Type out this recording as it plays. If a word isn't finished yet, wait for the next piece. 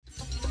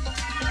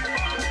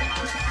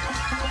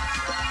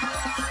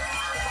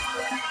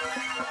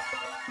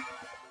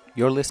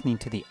You're listening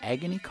to the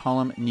Agony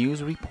Column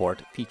News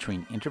Report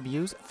featuring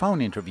interviews, phone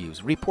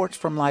interviews, reports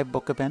from live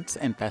book events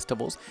and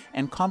festivals,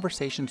 and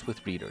conversations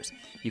with readers.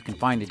 You can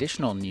find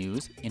additional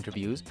news,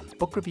 interviews,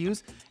 book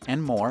reviews,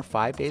 and more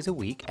 5 days a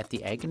week at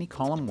the Agony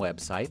Column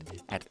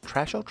website at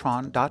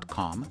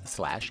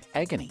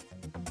trashotron.com/agony.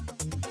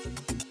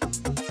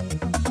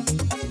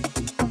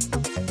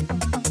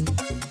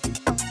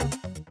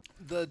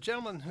 The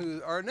gentleman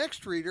who, our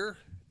next reader,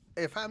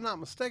 if I'm not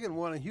mistaken,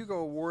 won a Hugo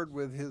Award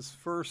with his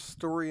first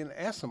story in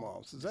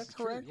Asimov's. Is that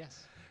correct? True,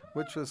 yes.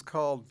 Which was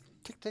called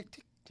Tick, Tick,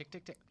 Tick. Tick,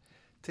 tick, tick.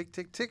 Tick,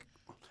 Tick, Tick.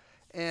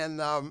 And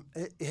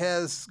it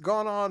has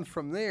gone on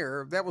from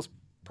there. That was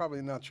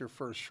probably not your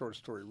first short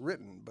story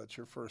written, but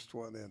your first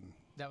one in.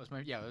 That was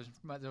that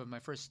was my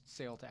first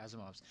sale to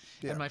Asimov's.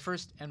 Yeah. And my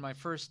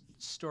first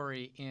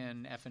story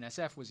in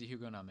FNSF was a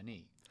Hugo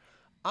nominee.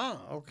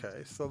 Ah,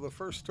 okay. So the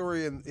first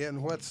story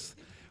in what's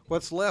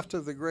left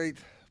of the great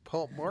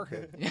pulp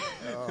market.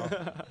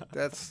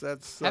 That's.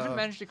 Haven't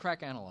managed to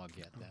crack analog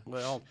yet, though.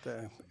 Well,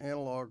 the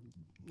analog.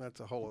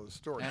 That's a whole other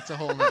story. That's a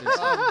whole other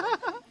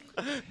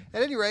story.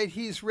 At any rate,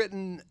 he's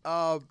written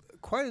not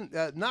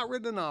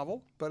written a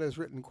novel, but has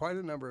written quite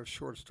a number of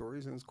short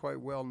stories, and is quite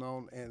well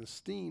known and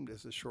esteemed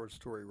as a short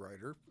story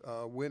writer,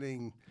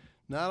 winning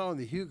not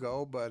only the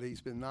Hugo, but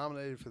he's been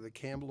nominated for the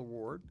Campbell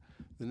Award,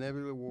 the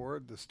Nebula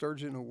Award, the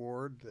Sturgeon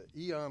Award, the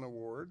Eon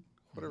Award,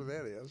 whatever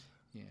that is.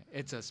 Yeah,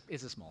 it's a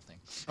small thing.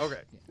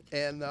 Okay,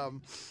 yeah.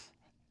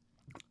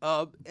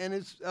 And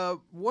it's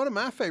one of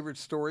my favorite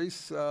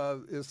stories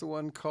is the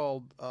one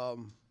called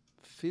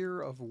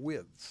Fear of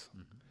Withs,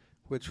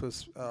 which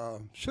was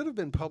should have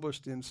been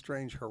published in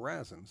Strange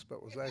Horizons,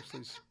 but was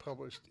actually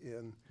published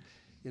in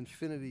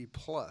Infinity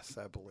Plus,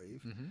 I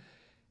believe.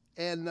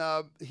 And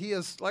he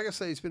has, like I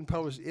say, he's been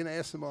published in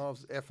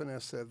Asimov's,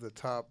 FNSF, the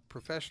top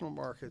professional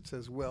markets,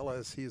 as well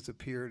as he has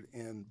appeared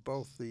in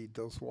both the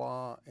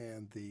Dozois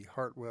and the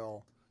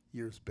Hartwell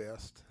Year's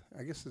Best.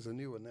 I guess there's a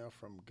new one now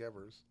from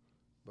Gevers,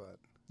 but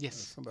Yes.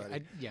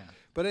 somebody. Yeah.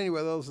 But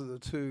anyway, those are the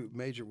two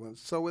major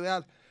ones. So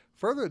without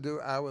further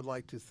ado, I would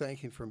like to thank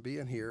him for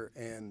being here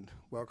and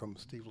welcome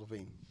Steve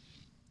Levine.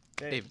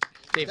 David.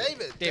 I'm sorry.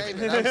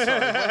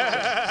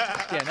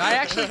 Yeah, no, I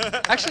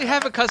actually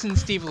have a cousin,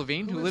 Steve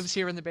Levine, who lives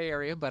here in the Bay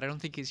Area, but I don't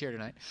think he's here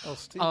tonight. Oh,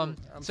 Steve. I'm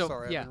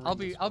sorry. Yeah, I'll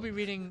be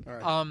reading. All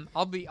right.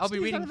 I'll be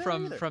reading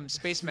from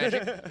Space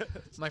Magic.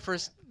 My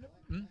first.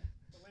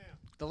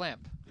 The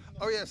lamp.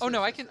 Oh yes. Oh yes,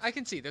 no, yes. I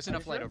can see. There's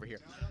enough light over here.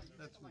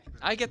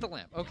 I get the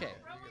lamp. Okay.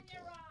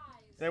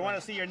 They want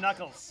to see your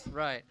knuckles.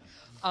 Right.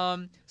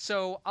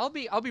 So I'll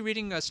be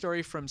reading a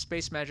story from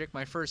Space Magic,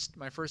 my first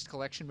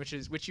collection,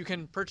 which you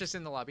can purchase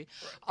in the lobby.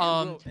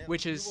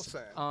 Which you is will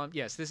sign.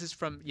 yes, this is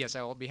from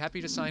I will be happy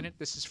to sign it.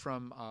 This is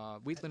from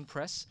Wheatland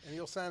Press. And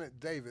you'll sign it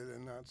David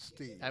and not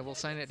Steve. I will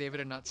sign it David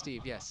and not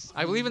Steve. Yes,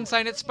 I will even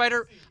sign it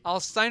Spider. I'll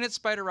sign it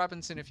Spider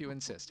Robinson if you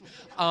insist.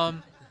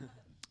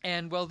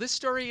 And well, this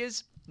story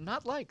is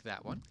not like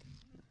that one.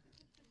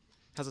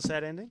 Has a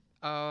sad ending?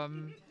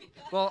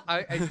 Well,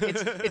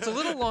 it's a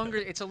little longer.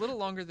 It's a little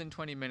longer than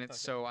 20 minutes,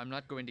 so I'm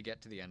not going to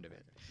get to the end of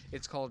it.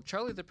 It's called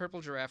Charlie the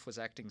Purple Giraffe Was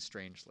Acting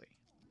Strangely.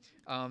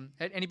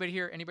 Anybody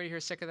here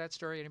sick of that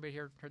story? Anybody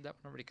here heard that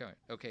one already?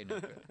 Okay, no,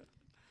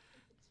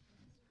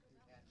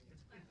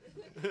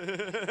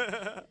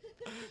 good.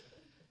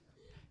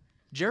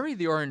 Jerry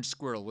the Orange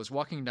Squirrel was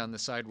walking down the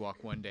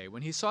sidewalk one day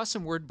when he saw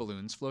some word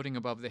balloons floating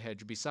above the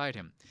hedge beside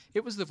him.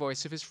 It was the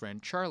voice of his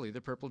friend Charlie the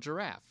Purple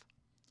Giraffe.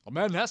 "A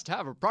man has to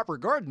have a proper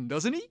garden,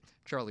 doesn't he?"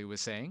 Charlie was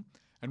saying.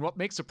 "And what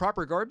makes a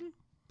proper garden?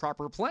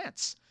 Proper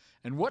plants.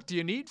 And what do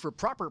you need for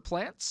proper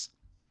plants?"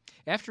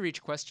 After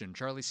each question,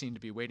 Charlie seemed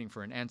to be waiting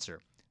for an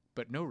answer,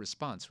 but no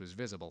response was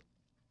visible.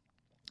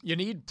 "You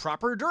need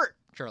proper dirt,"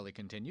 Charlie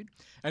continued.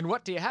 "And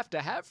what do you have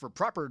to for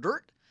proper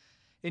dirt?"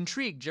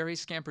 Intrigued, Jerry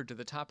scampered to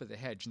the top of the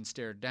hedge and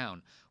stared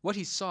down. What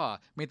he saw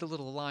made the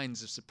little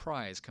lines of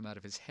surprise come out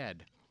of his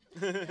head.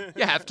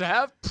 "You have to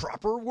have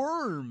proper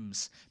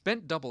worms."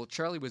 Bent double,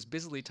 Charlie was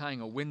busily tying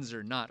a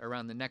Windsor knot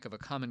around the neck of a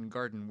common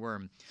garden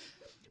worm.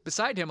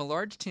 Beside him, a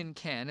large tin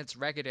can, its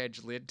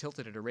ragged-edged lid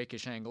tilted at a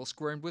rakish angle,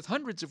 squirmed with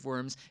hundreds of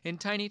worms in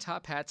tiny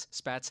top hats,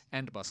 spats,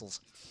 and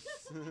bustles.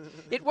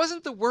 It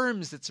wasn't the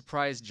worms that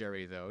surprised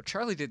Jerry, though.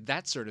 Charlie did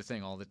that sort of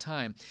thing all the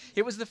time.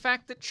 It was the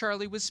fact that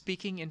Charlie was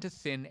speaking into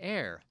thin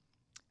air.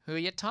 "Who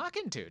you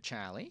talking to,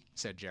 Charlie?"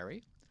 said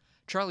Jerry.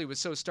 Charlie was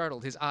so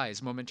startled his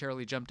eyes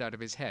momentarily jumped out of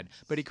his head,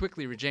 but he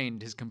quickly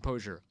regained his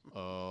composure.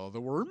 The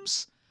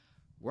worms?"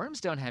 "Worms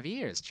don't have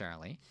ears,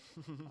 Charlie."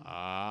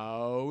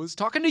 "I was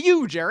talking to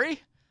you,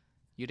 Jerry."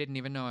 "You didn't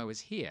even know I was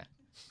here."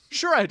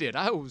 "Sure I did.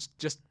 I was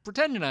just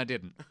pretending I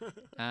didn't."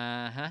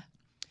 "Uh-huh."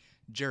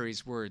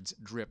 Jerry's words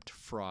dripped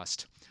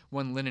frost.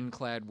 One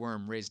linen-clad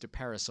worm raised a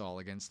parasol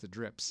against the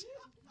drips.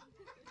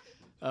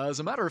 "As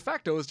a matter of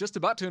fact, I was just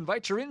about to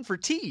invite you in for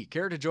tea.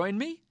 Care to join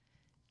me?"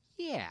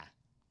 "Yeah,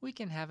 we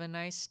can have a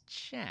nice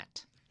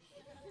chat."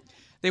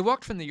 They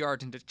walked from the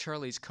yard into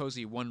Charlie's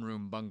cozy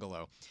one-room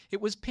bungalow. It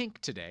was pink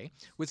today,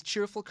 with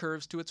cheerful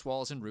curves to its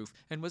walls and roof,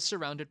 and was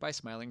surrounded by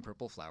smiling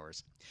purple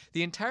flowers.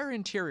 The entire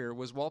interior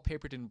was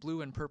wallpapered in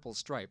blue and purple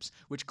stripes,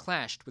 which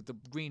clashed with the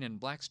green and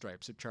black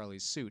stripes of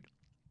Charlie's suit.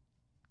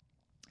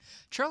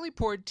 Charlie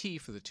poured tea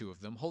for the two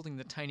of them, holding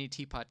the tiny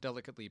teapot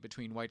delicately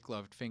between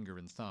white-gloved finger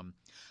and thumb.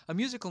 A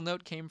musical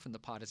note came from the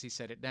pot as he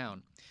set it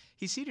down.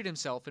 He seated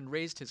himself and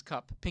raised his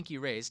cup, pinky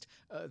raised,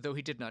 though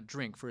he did not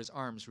drink, for his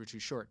arms were too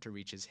short to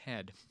reach his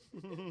head.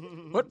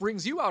 "What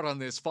brings you out on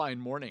this fine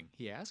morning?"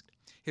 he asked.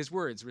 His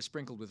words were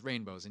sprinkled with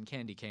rainbows and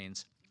candy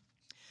canes.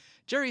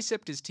 Jerry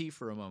sipped his tea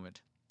for a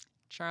moment.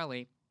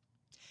 "Charlie,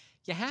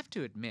 you have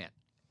to admit,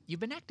 you've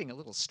been acting a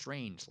little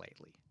strange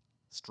lately."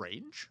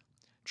 "Strange?"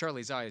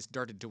 Charlie's eyes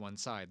darted to one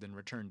side, then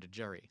returned to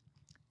Jerry.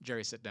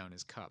 Jerry set down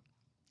his cup.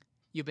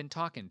 "You've been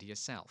talking to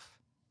yourself."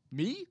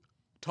 "Me?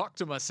 Talk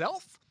to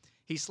myself?"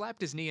 He slapped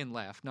his knee and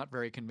laughed, not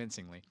very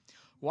convincingly.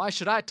 "Why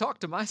should I talk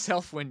to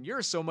myself when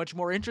you're so much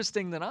more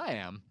interesting than I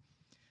am?"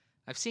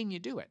 "I've seen you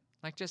do it,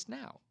 like just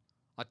now."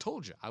 "I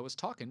told you I was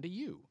talking to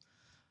you."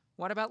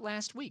 "What about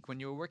last week when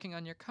you were working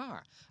on your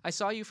car? I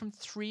saw you from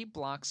 3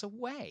 blocks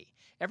away.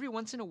 Every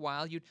once in a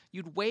while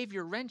you'd wave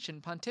your wrench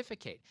and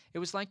pontificate. It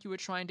was like you were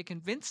trying to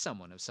convince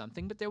someone of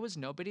something, but there was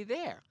nobody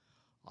there."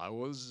 "I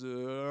was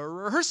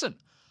rehearsing.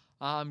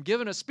 I'm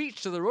giving a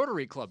speech to the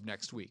Rotary Club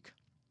next week."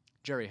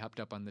 Jerry hopped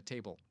up on the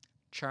table.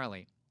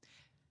 "Charlie,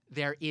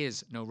 there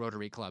is no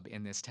Rotary Club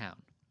in this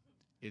town."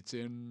 "It's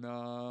in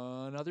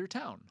another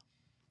town."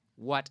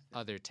 "What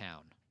other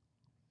town?"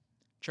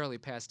 Charlie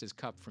passed his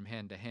cup from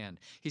hand to hand.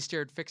 He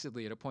stared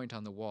fixedly at a point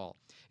on the wall.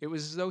 It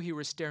was as though he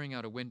were staring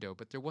out a window,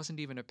 but there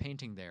wasn't even a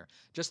painting there,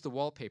 just the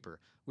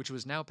wallpaper, which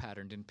was now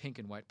patterned in pink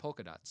and white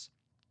polka dots.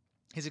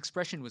 His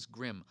expression was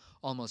grim,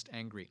 almost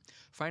angry.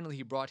 Finally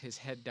he brought his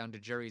head down to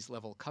Jerry's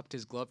level, cupped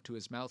his glove to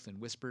his mouth, and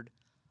whispered,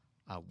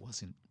 "I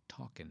wasn't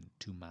talking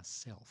to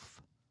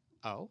myself."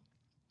 "Oh?"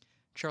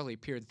 Charlie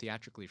peered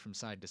theatrically from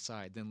side to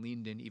side, then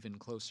leaned in even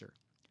closer.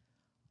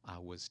 "I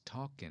was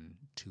talking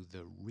to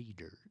the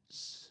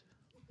readers."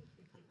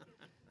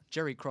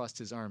 Jerry crossed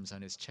his arms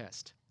on his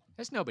chest.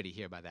 "There's nobody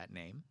here by that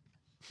name."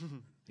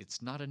 "It's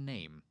not a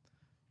name.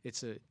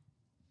 It's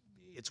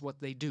what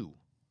they do.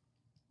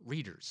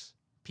 Readers.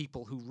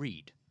 People who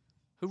read."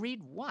 "Who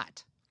read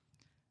what?"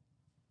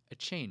 A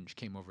change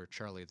came over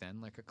Charlie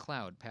then, like a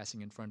cloud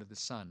passing in front of the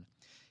sun.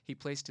 He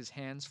placed his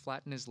hands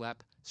flat in his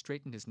lap,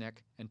 straightened his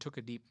neck, and took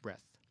a deep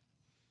breath.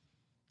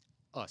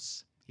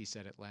 "Us," he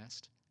said at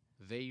last.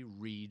 "They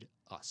read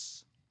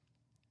us."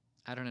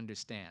 "I don't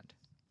understand."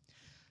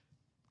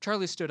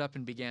 Charlie stood up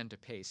and began to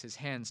pace, his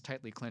hands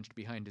tightly clenched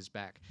behind his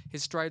back.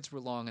 His strides were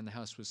long and the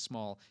house was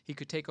small. He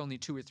could take only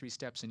 2 or 3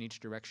 steps in each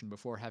direction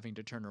before having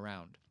to turn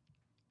around.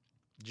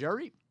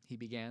 "Jerry," he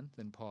began,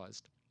 then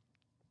paused.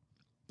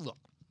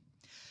 "Look,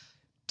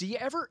 do you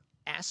ever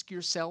ask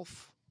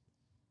yourself,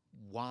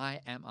 why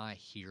am I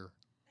here?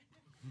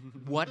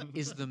 What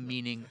is the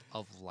meaning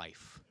of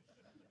life?"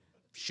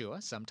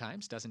 "Sure,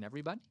 sometimes, doesn't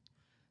everybody?"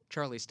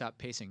 Charlie stopped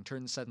pacing,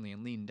 turned suddenly,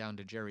 and leaned down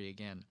to Jerry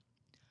again.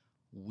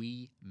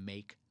 "We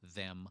make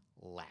them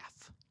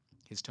laugh."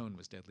 His tone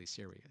was deadly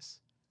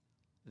serious.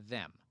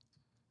 "Them.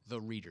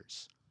 The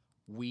readers.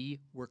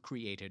 We were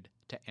created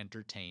to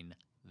entertain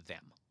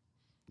them."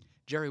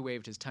 Jerry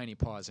waved his tiny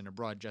paws in a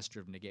broad gesture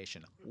of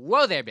negation.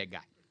 "Whoa there, big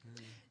guy.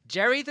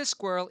 Jerry the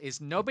squirrel is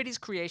nobody's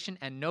creation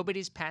and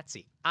nobody's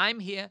patsy. I'm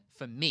here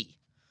for me."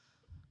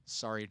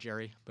 "Sorry,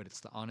 Jerry, but it's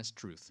the honest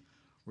truth.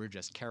 We're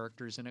just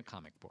characters in a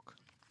comic book."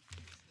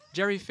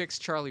 Jerry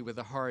fixed Charlie with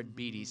a hard,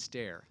 beady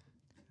stare.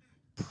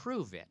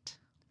 "Prove it."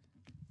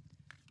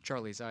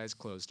 Charlie's eyes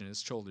closed and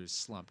his shoulders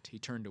slumped. He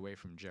turned away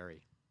from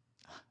Jerry.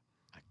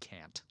 "I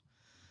can't."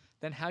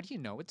 "Then how do you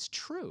know it's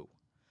true?"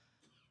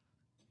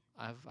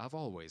 I've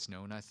always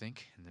known, I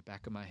think, in the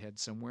back of my head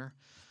somewhere.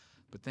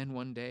 But then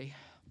one day..."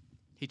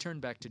 He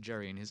turned back to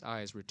Jerry, and his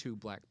eyes were 2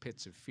 black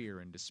pits of fear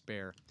and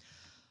despair.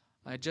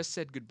 "I had just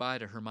said goodbye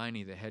to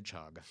Hermione the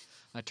Hedgehog.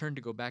 I turned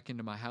to go back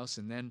into my house,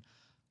 and then,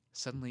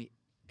 suddenly,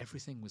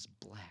 everything was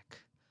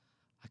black.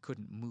 I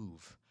couldn't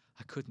move.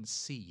 I couldn't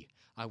see.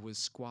 I was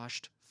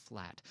squashed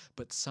flat.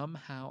 But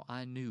somehow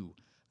I knew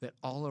that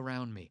all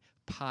around me,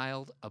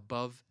 piled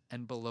above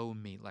and below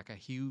me like a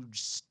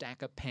huge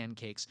stack of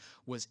pancakes,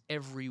 was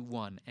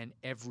everyone and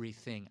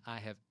everything I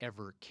have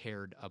ever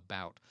cared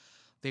about.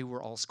 They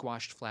were all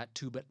squashed flat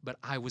too, but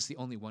I was the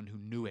only one who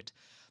knew it.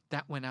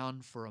 That went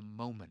on for a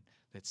moment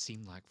that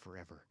seemed like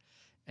forever.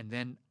 And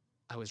then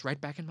I was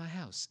right back in my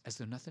house, as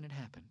though nothing had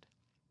happened."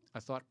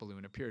 A thought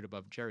balloon appeared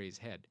above Jerry's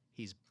head.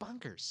 "He's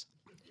bonkers."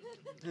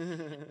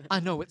 "I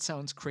know it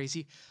sounds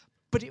crazy,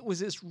 but it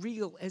was as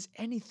real as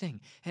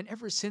anything. And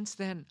ever since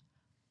then,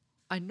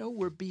 I know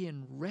we're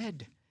being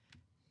read,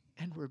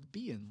 and we're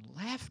being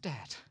laughed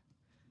at."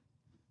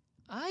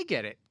 "I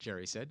get it,"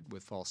 Jerry said,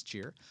 with false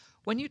cheer.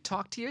 "When you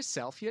talk to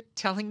yourself, you're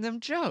telling them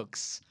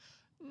jokes."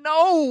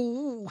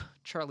 "No!"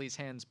 Charlie's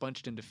hands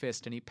bunched into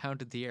fist, and he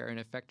pounded the air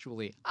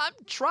ineffectually. "I'm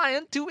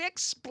trying to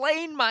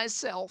explain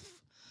myself."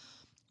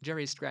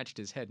 Jerry scratched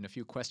his head and a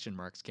few question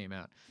marks came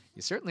out.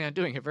 You certainly aren't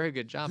doing a very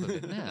good job of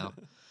it now.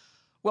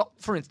 Well,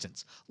 for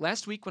instance,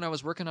 last week when I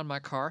was working on my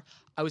car,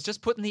 I was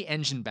just putting the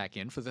engine back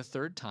in for the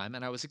third time,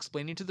 and I was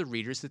explaining to the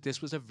readers that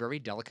this was a very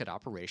delicate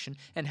operation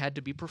and had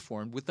to be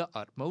performed with the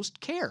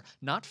utmost care.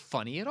 Not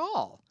funny at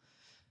all.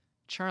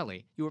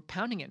 Charlie, you were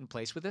pounding it in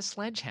place with a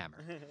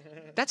sledgehammer.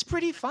 That's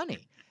pretty funny,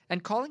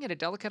 and calling it a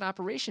delicate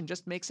operation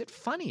just makes it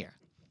funnier.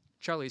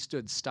 Charlie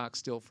stood stock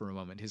still for a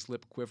moment, his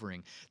lip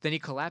quivering. Then he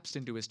collapsed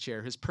into his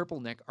chair, his purple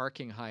neck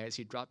arcing high as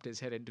he dropped his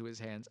head into his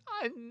hands.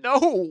 "I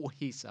know,"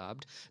 he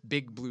sobbed,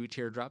 big blue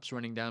teardrops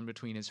running down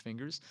between his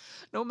fingers.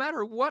 "No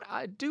matter what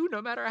I do, no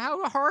matter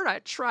how hard I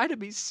try to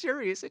be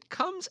serious, it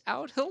comes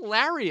out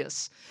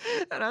hilarious.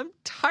 And I'm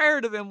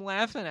tired of them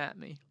laughing at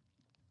me."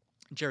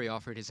 Jerry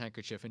offered his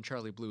handkerchief, and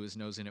Charlie blew his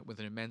nose in it with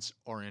an immense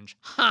orange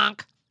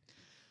honk.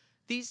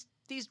 These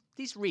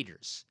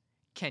readers,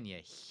 can you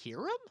hear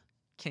 'em?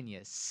 Can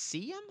you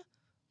see him?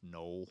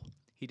 No.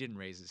 He didn't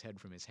raise his head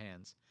from his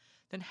hands.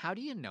 Then how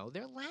do you know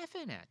they're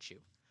laughing at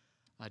you?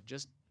 I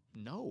just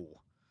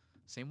know.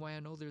 Same way I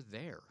know they're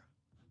there.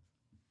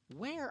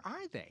 Where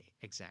are they,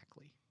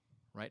 exactly?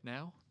 Right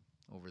now?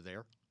 Over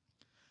there?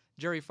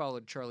 Jerry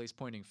followed Charlie's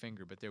pointing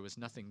finger, but there was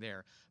nothing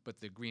there but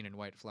the green and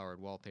white flowered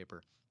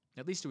wallpaper.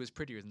 At least it was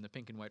prettier than the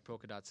pink and white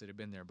polka dots that had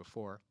been there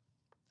before.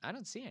 I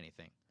don't see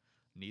anything.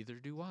 Neither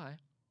do I.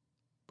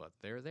 But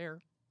they're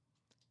there.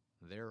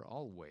 They're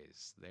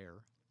always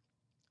there.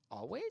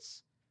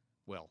 Always?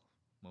 Well,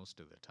 most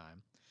of the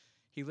time.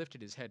 He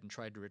lifted his head and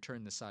tried to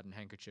return the sodden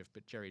handkerchief,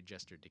 but Jerry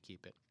gestured to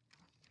keep it.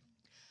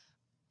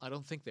 I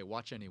don't think they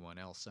watch anyone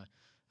else.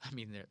 I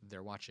mean,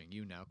 they're watching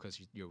you now because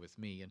you're with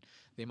me, and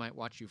they might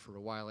watch you for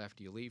a while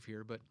after you leave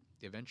here, but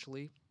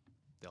eventually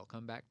they'll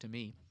come back to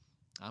me.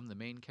 I'm the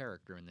main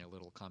character in their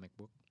little comic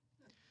book.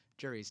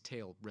 Jerry's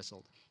tail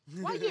bristled.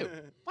 Why you?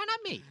 Why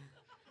not me?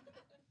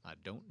 I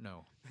don't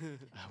know.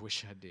 I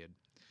wish I did.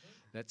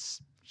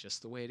 That's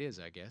just the way it is,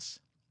 I guess.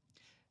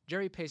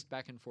 Jerry paced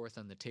back and forth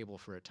on the table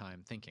for a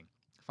time, thinking.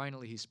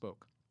 Finally he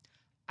spoke.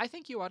 I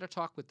think you ought to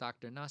talk with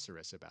Dr.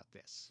 Nasseris about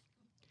this.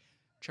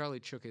 Charlie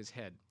shook his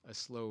head, a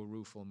slow,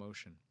 rueful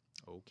motion.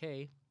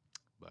 Okay,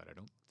 but I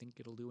don't think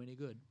it'll do any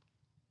good.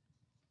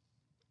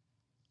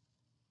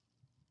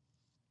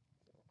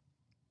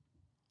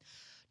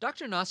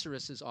 Dr.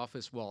 Nasseris's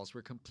office walls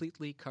were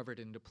completely covered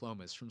in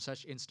diplomas from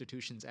such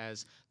institutions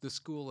as the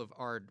School of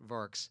Ard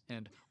Varks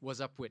and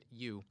Was Up Wit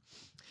You.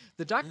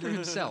 The doctor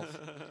himself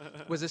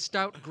was a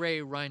stout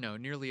gray rhino,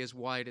 nearly as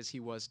wide as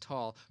he was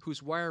tall,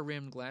 whose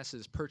wire-rimmed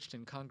glasses perched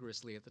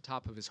incongruously at the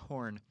top of his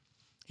horn.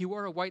 He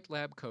wore a white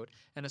lab coat,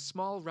 and a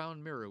small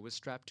round mirror was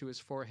strapped to his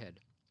forehead.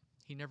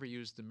 He never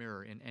used the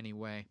mirror in any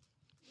way.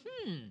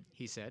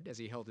 He said, as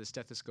he held his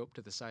stethoscope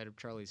to the side of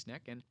Charlie's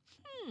neck, and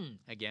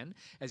again,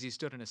 as he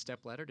stood on a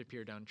stepladder to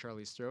peer down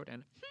Charlie's throat,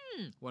 and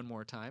one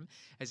more time,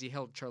 as he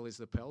held Charlie's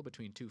lapel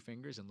between two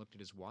fingers and looked at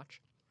his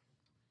watch.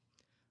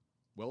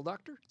 Well,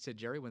 doctor, said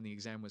Jerry when the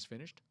exam was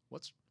finished.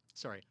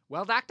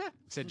 Well, doctor,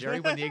 said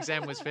Jerry when the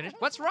exam was finished.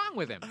 What's wrong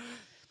with him?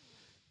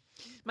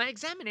 My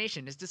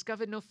examination has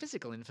discovered no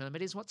physical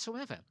infirmities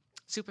whatsoever.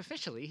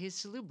 Superficially, he's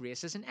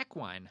salubrious as an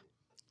equine.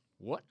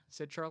 What?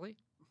 Said Charlie.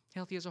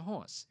 Healthy as a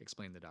horse,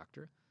 explained the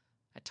doctor.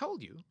 I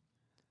told you.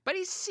 But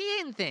he's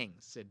seeing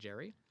things, said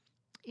Jerry.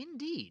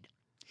 Indeed.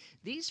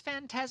 These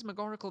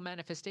phantasmagorical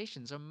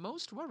manifestations are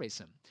most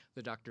worrisome,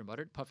 the doctor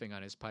muttered, puffing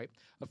on his pipe.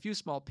 A few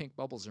small pink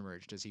bubbles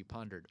emerged as he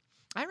pondered.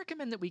 I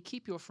recommend that we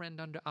keep your friend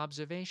under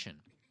observation.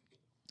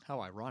 How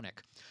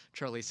ironic,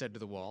 Charlie said to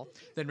the wall,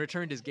 then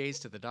returned his gaze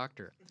to the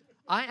doctor.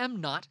 I am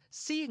not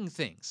seeing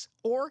things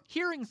or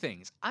hearing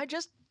things. I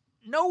just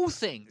know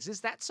things.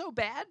 Is that so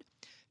bad?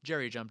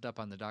 Jerry jumped up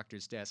on the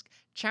doctor's desk.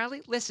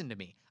 Charlie, listen to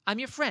me. I'm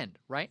your friend,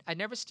 right? I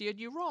never steered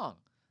you wrong.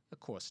 Of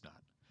course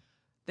not.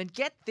 Then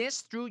get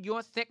this through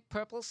your thick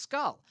purple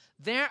skull.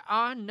 There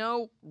are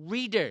no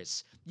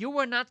readers. You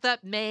are not the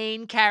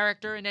main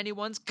character in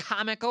anyone's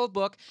comical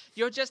book.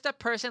 You're just a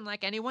person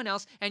like anyone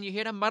else, and you're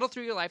here to muddle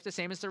through your life the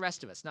same as the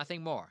rest of us,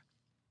 nothing more.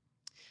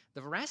 The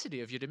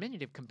veracity of your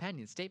diminutive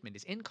companion's statement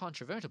is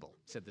incontrovertible,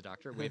 said the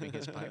doctor, waving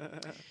his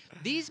pipe.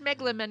 These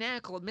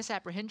megalomaniacal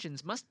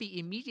misapprehensions must be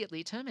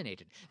immediately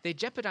terminated. They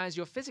jeopardize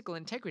your physical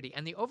integrity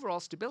and the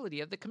overall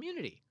stability of the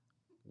community.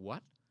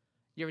 What?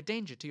 You're a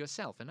danger to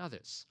yourself and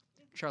others.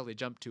 Charlie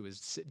jumped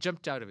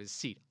out of his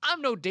seat.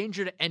 I'm no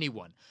danger to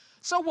anyone.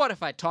 So what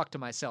if I talk to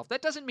myself?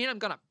 That doesn't mean I'm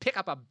going to pick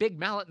up a big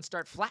mallet and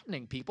start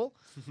flattening people.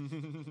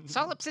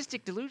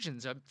 Solipsistic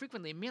delusions are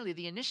frequently merely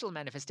the initial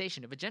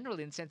manifestation of a general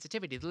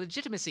insensitivity, the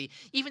legitimacy,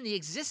 even the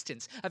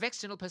existence of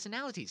external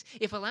personalities.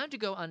 If allowed to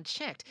go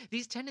unchecked,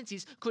 these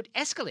tendencies could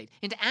escalate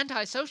into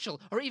antisocial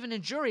or even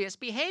injurious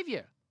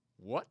behavior.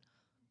 What?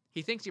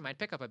 He thinks you might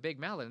pick up a big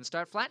mallet and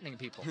start flattening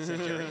people, said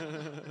Jerry.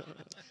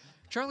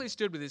 Charlie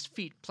stood with his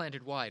feet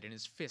planted wide and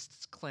his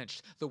fists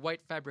clenched. The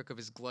white fabric of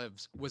his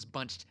gloves was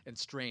bunched and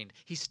strained.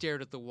 He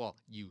stared at the wall.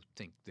 You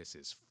think this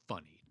is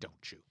funny,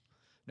 don't you?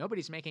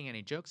 Nobody's making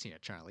any jokes here,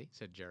 Charlie,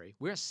 said Jerry.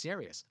 We're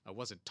serious. I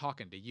wasn't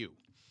talking to you.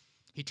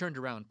 He turned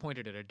around,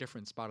 pointed at a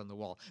different spot on the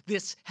wall.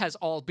 "This has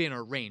all been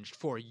arranged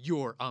for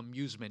your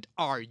amusement.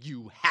 Are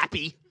you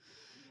happy?"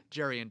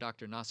 Jerry and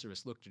Dr.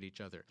 Nosseris looked at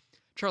each other.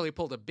 Charlie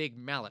pulled a big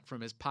mallet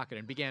from his pocket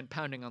and began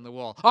pounding on the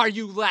wall. "Are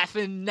you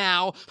laughing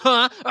now?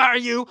 Huh? Are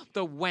you?"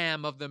 The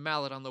wham of the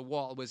mallet on the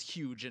wall was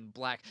huge and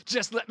black.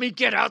 "Just let me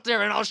get out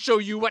there and I'll show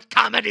you what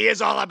comedy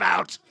is all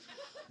about."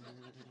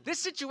 "This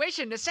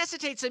situation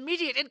necessitates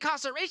immediate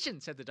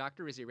incarceration," said the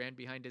doctor as he ran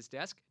behind his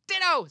desk.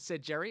 "Ditto,"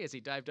 said Jerry as he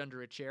dived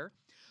under a chair.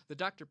 The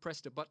doctor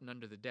pressed a button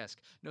under the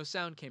desk. No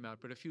sound came out,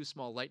 but a few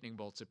small lightning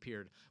bolts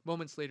appeared.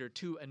 Moments later,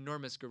 2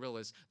 enormous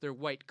gorillas, their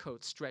white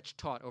coats stretched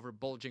taut over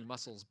bulging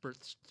muscles,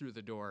 burst through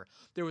the door.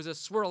 There was a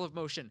swirl of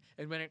motion,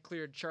 and when it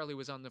cleared, Charlie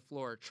was on the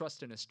floor,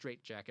 trussed in a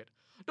straitjacket.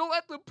 "Don't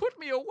let them put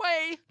me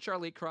away,"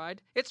 Charlie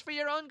cried. "It's for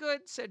your own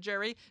good," said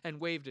Jerry,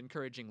 and waved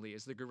encouragingly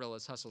as the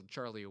gorillas hustled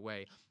Charlie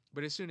away.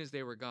 But as soon as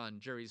they were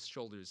gone, Jerry's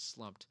shoulders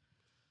slumped.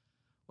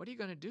 "What are you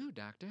going to do,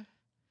 Doctor?"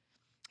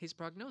 "His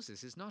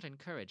prognosis is not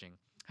encouraging.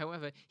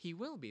 However, he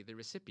will be the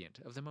recipient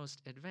of the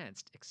most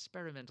advanced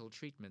experimental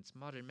treatments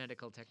modern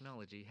medical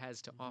technology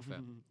has to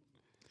offer."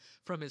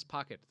 From his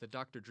pocket, the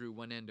doctor drew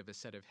one end of a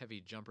set of heavy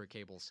jumper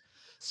cables.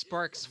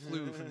 Sparks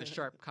flew from the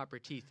sharp copper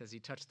teeth as he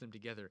touched them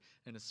together,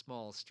 and a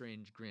small,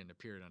 strange grin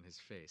appeared on his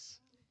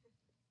face.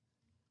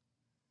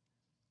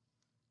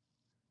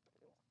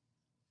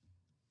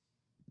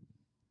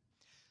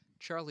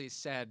 Charlie's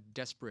sad,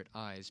 desperate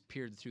eyes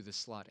peered through the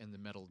slot in the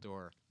metal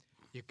door.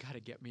 "You gotta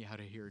get me out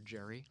of here,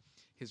 Jerry."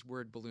 His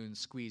word balloon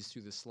squeezed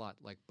through the slot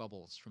like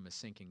bubbles from a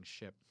sinking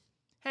ship.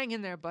 "Hang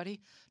in there,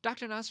 buddy.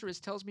 Dr. Nosseris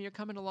tells me you're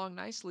coming along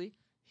nicely."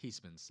 "He's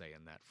been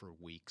saying that for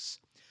weeks."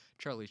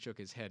 Charlie shook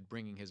his head,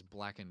 bringing his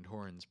blackened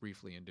horns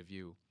briefly into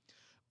view.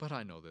 "But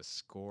I know the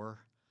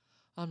score.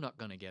 I'm not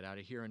going to get out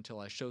of here until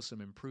I show some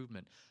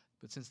improvement.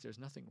 But since there's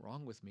nothing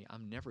wrong with me,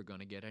 I'm never going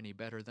to get any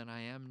better than I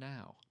am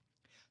now."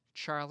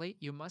 "Charlie,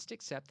 you must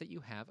accept that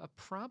you have a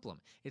problem.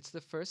 It's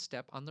the first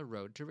step on the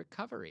road to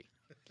recovery."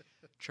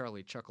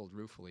 Charlie chuckled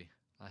ruefully.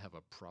 "I have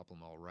a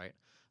problem, all right.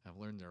 I've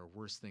learned there are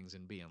worse things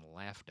than being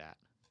laughed at."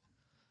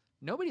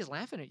 "Nobody's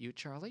laughing at you,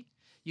 Charlie.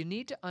 You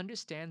need to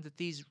understand that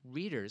these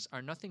readers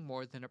are nothing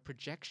more than a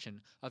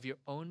projection of your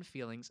own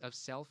feelings of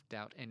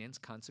self-doubt and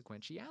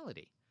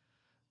inconsequentiality."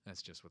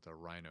 "That's just what the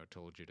rhino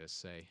told you to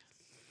say."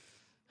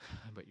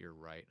 "But you're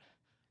right.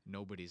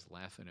 Nobody's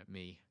laughing at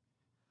me.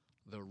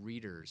 The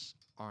readers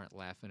aren't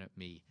laughing at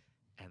me,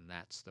 and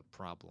that's the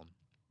problem."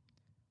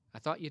 "I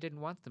thought you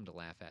didn't want them to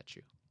laugh at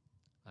you."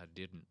 "I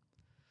didn't.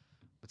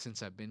 But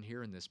since I've been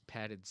here in this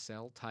padded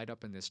cell, tied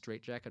up in this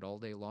straitjacket all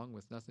day long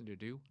with nothing to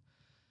do,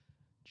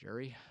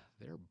 Jerry,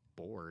 they're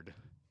bored."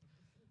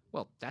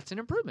 "Well, that's an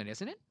improvement,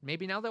 isn't it?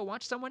 Maybe now they'll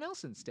watch someone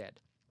else instead."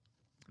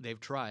 "They've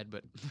tried,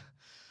 but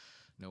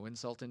no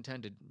insult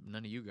intended.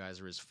 None of you guys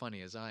are as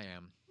funny as I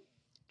am."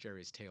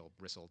 Jerry's tail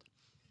bristled.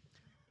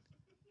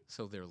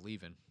 "So they're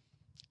leaving.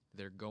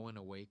 They're going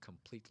away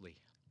completely.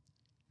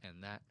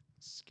 And that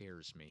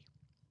scares me."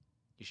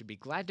 "You should be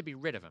glad to be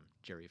rid of him,"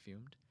 Jerry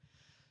fumed.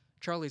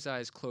 Charlie's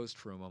eyes closed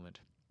for a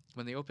moment.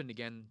 When they opened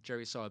again,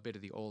 Jerry saw a bit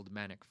of the old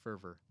manic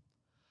fervor.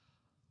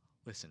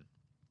 "Listen,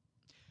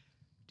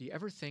 do you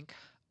ever think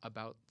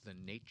about the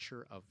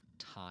nature of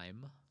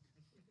time?"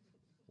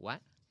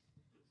 "What?"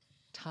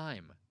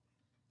 "Time.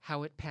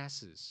 How it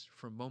passes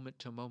from moment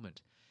to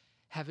moment.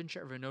 Haven't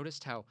you ever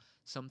noticed how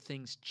some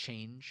things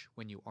change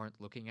when you aren't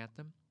looking at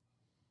them?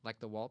 Like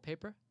the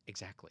wallpaper?"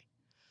 "Exactly.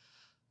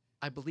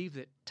 I believe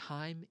that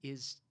time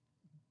is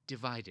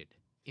divided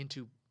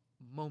into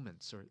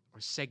moments or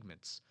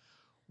segments.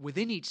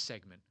 Within each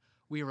segment,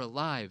 we are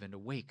alive and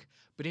awake,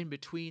 but in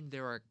between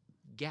there are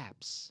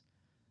gaps.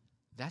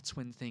 That's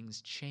when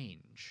things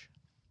change."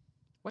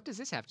 "What does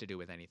this have to do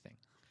with anything?"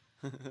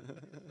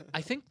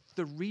 "I think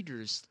the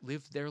readers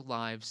live their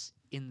lives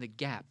in the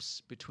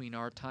gaps between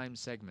our time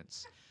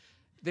segments.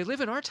 They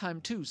live in our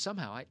time too,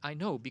 somehow, I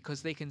know,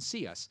 because they can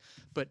see us.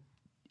 But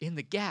in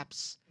the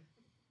gaps,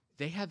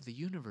 they have the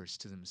universe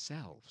to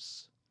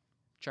themselves."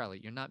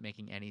 "Charlie, you're not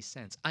making any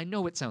sense. I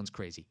know it sounds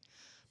crazy,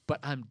 but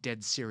I'm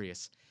dead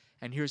serious.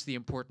 And here's the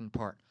important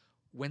part.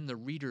 When the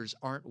readers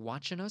aren't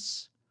watching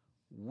us,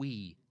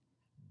 we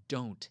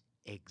don't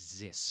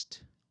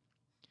exist."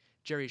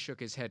 Jerry shook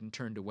his head and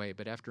turned away,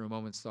 but after a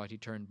moment's thought, he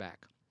turned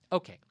back.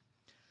 "Okay.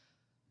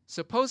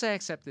 Suppose I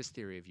accept this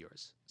theory of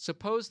yours.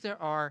 Suppose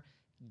there are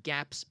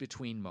gaps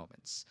between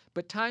moments,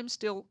 but time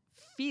still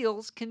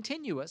feels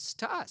continuous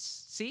to us.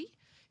 See?"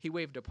 He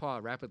waved a paw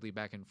rapidly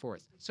back and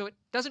forth. "So it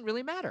doesn't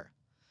really matter."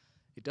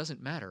 "It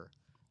doesn't matter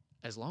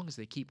as long as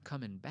they keep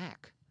coming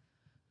back.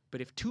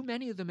 But if too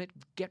many of them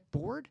get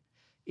bored,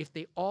 if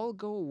they all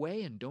go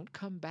away and don't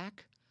come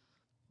back,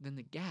 then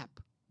the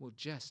gap will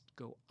just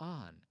go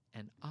on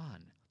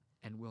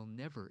and will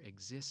never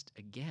exist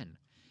again.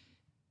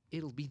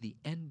 It'll be the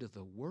end of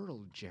the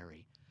world,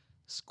 Jerry,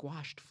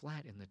 squashed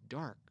flat in the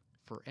dark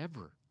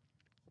forever."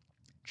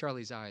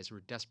 Charlie's eyes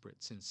were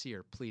desperate,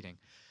 sincere, pleading.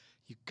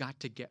 "You got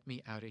to get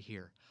me out of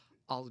here.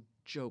 I'll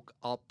joke,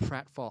 I'll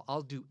pratfall,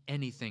 I'll do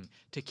anything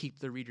to keep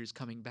the readers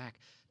coming back,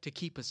 to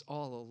keep us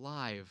all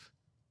alive.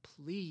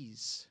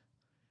 Please."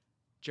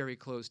 Jerry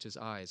closed his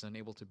eyes,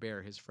 unable to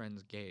bear his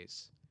friend's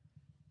gaze.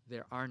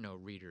 There are no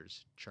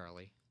readers,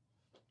 Charlie.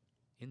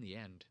 In the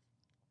end,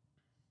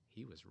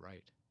 he was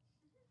right.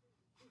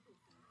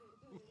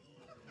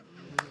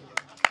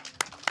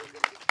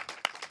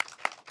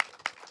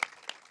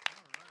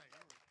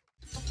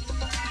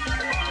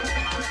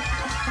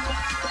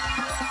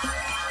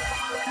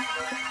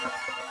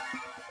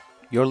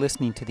 You're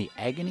listening to the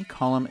Agony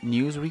Column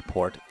News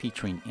Report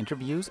featuring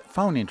interviews,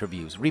 phone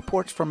interviews,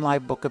 reports from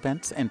live book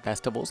events and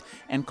festivals,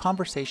 and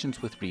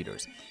conversations with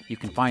readers. You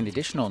can find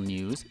additional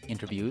news,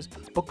 interviews,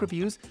 book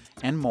reviews,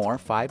 and more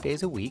 5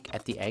 days a week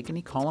at the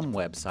Agony Column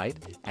website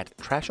at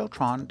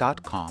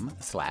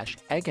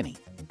trashotron.com/agony.